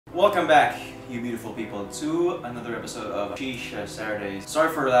Welcome back, you beautiful people, to another episode of Shisha Saturday. Sorry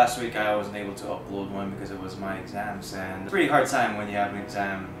for last week I wasn't able to upload one because it was my exams, and it's a pretty hard time when you have an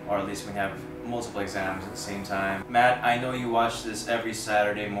exam, or at least when you have multiple exams at the same time. Matt, I know you watch this every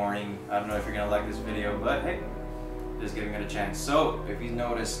Saturday morning. I don't know if you're gonna like this video, but hey, just giving it a chance. So, if you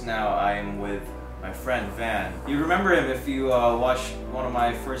notice now, I am with my friend Van. You remember him if you watched one of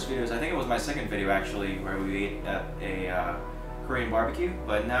my first videos. I think it was my second video actually, where we ate at a Korean barbecue,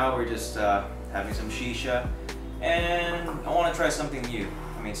 but now we're just having some shisha, and I want to try something new.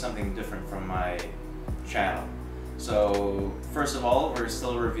 I mean, something different from my channel. So first of all, we're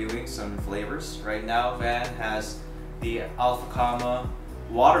still reviewing some flavors. Right now, Van has the Fakhamah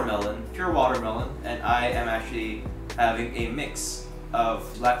watermelon, pure watermelon, and I am actually having a mix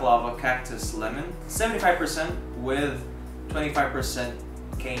of black lava cactus lemon, 75% with 25%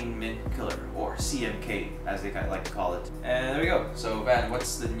 cane mint killer, or CMK as they like to call it. And there we go. So Van,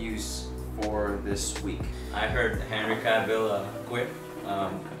 what's the news for this week? I heard Henry Cavill quit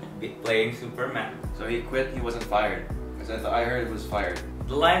playing Superman. So he quit, he wasn't fired? Because I heard it was fired.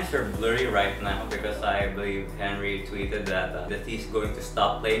 The lines are blurry right now because I believe Henry tweeted that he's going to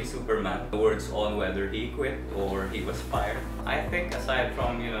stop playing Superman. The words on whether he quit or he was fired. I think aside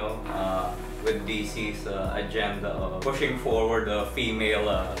from, with DC's agenda of pushing forward a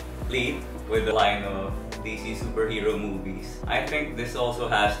female lead with the line of DC superhero movies, I think this also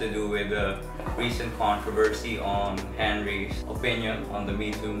has to do with the recent controversy on Henry's opinion on the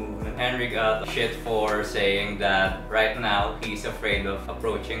Me Too movement. Henry got shit for saying that right now he's afraid of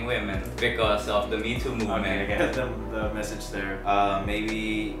approaching women because of the Me Too movement. Okay, I get the message there.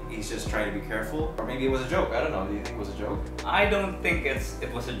 Maybe he's just trying to be careful, or maybe it was a joke. I don't know. Do you think it was a joke? I don't think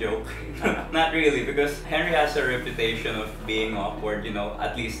it was a joke. Not really, because Henry has a reputation of being awkward,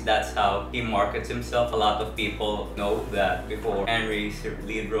 at least that's how he markets himself. A lot of people know that before Henry's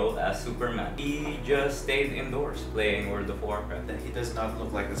lead role as Superman, he just stayed indoors playing World of Warcraft. He does not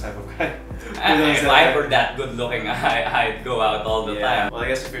look like the type of guy. If I were that good looking, I'd go out all the time. Well, I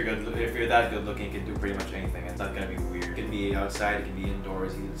guess if you're that good looking, you can do pretty much anything. It's not gonna be weird. It can be outside, it can be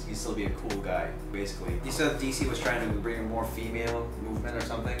indoors. He'd still be a cool guy, basically. You said DC was trying to bring a more female movement or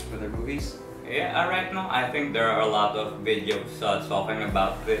something with their movies? Yeah, right now I think there are a lot of videos talking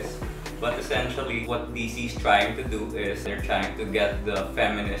about this. But essentially, what DC's trying to do is they're trying to get the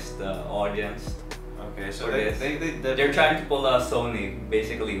feminist audience. Okay, so they're trying to pull a Sony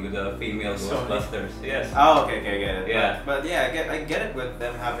basically with the female Ghostbusters. Yes. Oh, okay, I get it. Yeah. But yeah, I get it with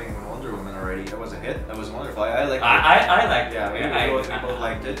them having Wonder Woman already. That was a hit. That was wonderful. I liked it. I liked it. Yeah, we both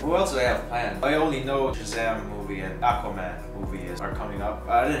liked it. Who else do I have planned? I only know Shazam movie and Aquaman movie are coming up.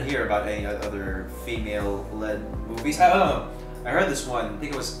 I didn't hear about any other female-led movies. I don't know. I heard this one, I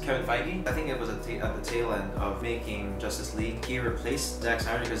think it was Kevin Feige. I think it was at the tail end of making Justice League. He replaced Zack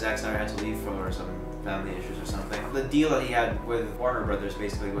Snyder because Zack Snyder had to leave for some family issues or something. The deal that he had with Warner Brothers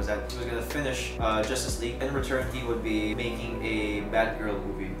basically was that he was going to finish Justice League. In return, he would be making a Batgirl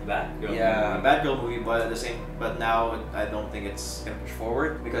movie. Batgirl movie, but now I don't think it's going to push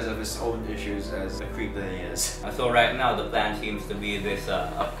forward because of his own issues as the creep that he is. So right now the plan seems to be this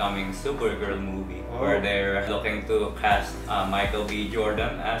upcoming Supergirl movie where they're looking to cast Michael B.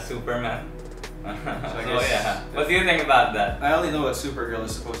 Jordan as Superman. So yeah, what do you think about that? I only know that Supergirl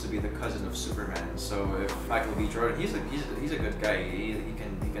is supposed to be the cousin of Superman. So if Michael B. Jordan, he's a good guy. He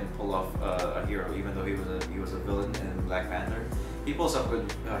can pull off a hero, even though he was a villain in Black Panther. He pulls off a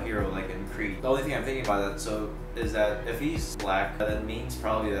good hero like in Creed. The only thing I'm thinking about is that if he's black, that means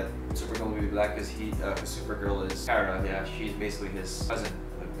probably that Supergirl will be black because Supergirl is Kara. Yeah, she's basically his cousin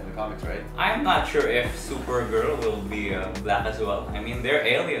in the comics, right? I'm not sure if Supergirl will be black as well. I mean, they're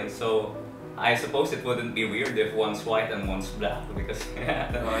aliens, so I suppose it wouldn't be weird if one's white and one's black because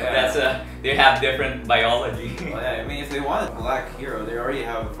they have different biology. Well, yeah, I mean, if they want a black hero, they already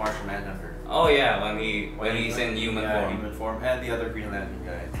have Martian Manhunter. Oh yeah, when he's in human form. Human form, and the other Green Lantern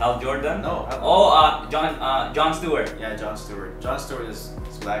guy. Hal Jordan? No. John Stewart. Yeah, John Stewart. John Stewart is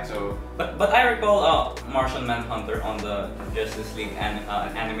black, so. But I recall Martian Manhunter on the Justice League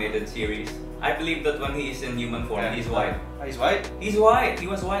animated series. I believe that when he's in human form, he's white. Oh, he's white? He's white. He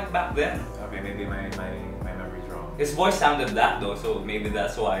was white back then. Okay, maybe my memory's wrong. His voice sounded black though, so maybe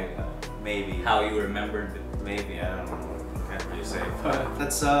that's why. Maybe. How you remembered it. Maybe, I don't know. Can't really say. But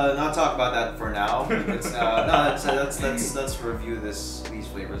let's not talk about that for now. Let's review these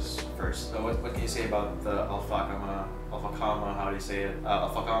flavors first. So what can you say about the Fakhamah? How do you say it?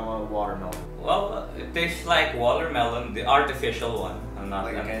 Fakhamah watermelon. Well, it tastes like watermelon, the artificial one. Not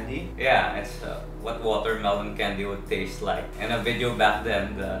like a candy? Yeah, it's what watermelon candy would taste like. In a video back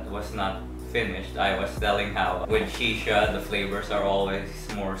then that was not finished, I was telling how with Shisha, the flavors are always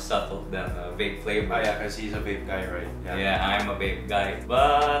more subtle than vape flavors. Oh yeah, because he's a vape guy, right? Yeah, I'm a vape guy.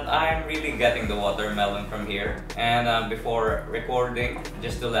 But I'm really getting the watermelon from here. And before recording,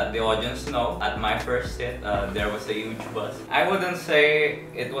 just to let the audience know, at my first hit, there was a huge buzz. I wouldn't say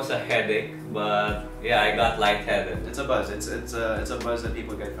it was a headache, but yeah, I got lightheaded. It's a buzz. It's a buzz that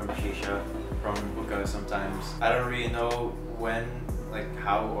people get from shisha, from hookah sometimes. I don't really know when, like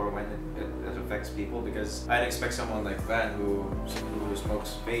how or when it affects people, because I'd expect someone like Van who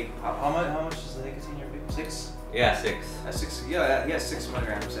smokes vape. How much is the nicotine in your vape? 6? Yeah, 6. 6. Yeah, 6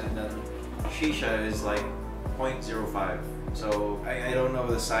 milligrams, and then shisha is like 0.05. So I don't know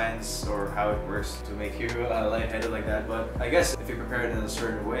the science or how it works to make you lightheaded like that, but I guess if you prepare it in a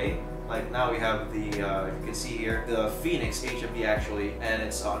certain way, like now we have the, you can see here, the Phoenix HMD actually, and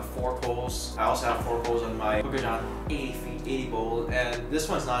it's on 4 coals. I also have 4 coals on my Hookah John 80 bowl, and this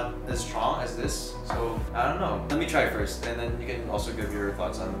one's not as strong as this, so I don't know. Let me try first, and then you can also give your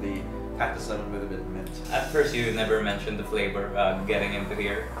thoughts on the Cactus lemon with a bit of mint. At first, you never mentioned the flavor getting into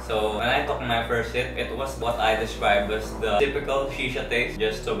here. So when I took my first hit, it was what I describe as the typical shisha taste,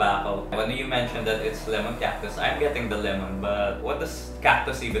 just tobacco. When you mentioned that it's lemon cactus, I'm getting the lemon, but what does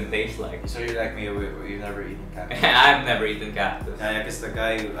cactus even taste like? So you're like me, you've never eaten cactus? I've never eaten cactus. Yeah, I guess the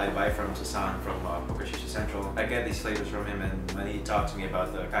guy I buy from Sasan, from Shisha Central, I get these flavors from him, and when he talked to me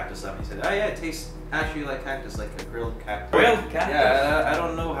about the cactus lemon, he said, oh yeah, it tastes actually like cactus, like a grilled cactus. Grilled cactus? Yeah, I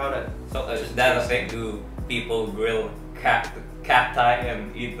don't know how to... So is that a thing? Do people grill cacti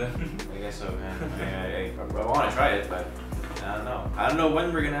and eat them? I guess so, man. I want to try it, but I don't know. I don't know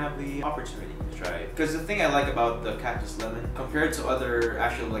when we're gonna have the opportunity to try it. Because the thing I like about the cactus lemon, compared to other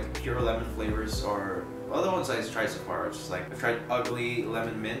actual like pure lemon flavors or other ones I've tried so far, it's just like I've tried ugly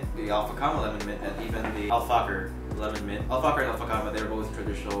lemon mint, the Fakhamah lemon mint, and even the Fakir lemon mint. Fakir and Fakhamah, they're both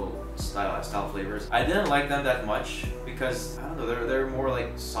traditional style flavors. I didn't like them that much because I don't know, they're more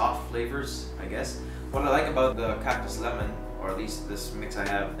like soft flavors, I guess. What I like about the cactus lemon, or at least this mix I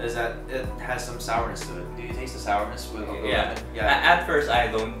have, is that it has some sourness to it. Do you taste the sourness with the lemon? Yeah. At first, I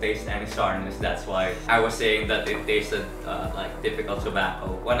don't taste any sourness. That's why I was saying that it tasted like typical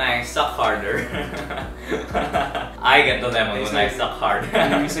tobacco. When I suck harder, I get the lemon when I suck harder.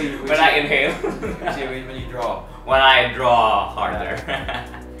 When I inhale. When you draw. When I draw harder.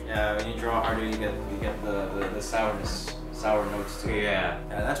 Yeah, when you draw harder, you get the sour notes too. Yeah.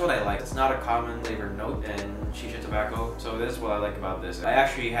 That's what I like. It's not a common flavor note in shisha tobacco, so this is what I like about this. I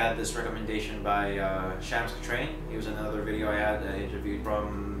actually had this recommendation by Shams Train. He was in another video I had interviewed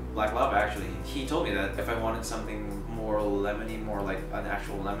from Black Lava actually. He told me that if I wanted something more lemony, more like an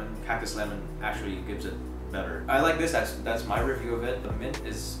actual lemon, cactus lemon actually gives it better. I like this. That's my review of it. The mint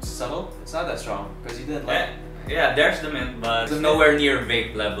is subtle. It's not that strong because you didn't like. Yeah, there's the mint, but it's nowhere near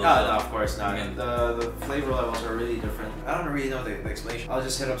vape levels. No, of course not. The flavor levels are really different. I don't really know the explanation. I'll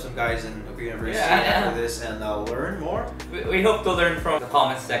just hit up some guys in Hookah University after this and I'll learn more. We hope to learn from the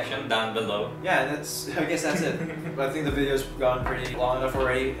comment section down below. Yeah, I guess that's it. But I think the video's gone pretty long enough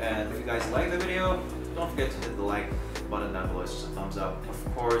already, and if you guys like the video, don't forget to hit the like button down below. It's just a thumbs up.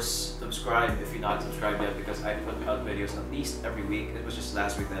 Of course, subscribe if you're not subscribed yet, because I put out videos at least every week. It was just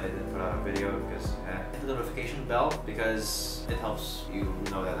last week that I didn't put out a video because hit the notification bell, because it helps you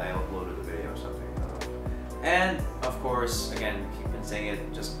know that I uploaded the video or something. And of course, again, keep on saying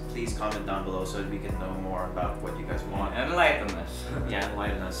it, just please comment down below so that we can know more about what you guys want. Enlighten us. Yeah,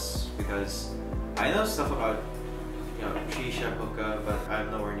 enlighten us, because I know stuff about shisha, hookah, but I'm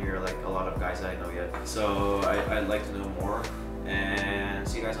nowhere near like a lot of guys I know yet. So I'd like to know more, and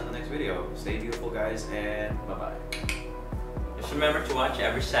see you guys on the next video. Stay beautiful, guys, and bye-bye. Just remember to watch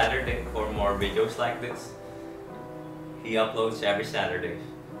every Saturday for more videos like this. He uploads every Saturday.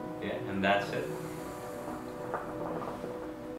 Yeah, and that's it.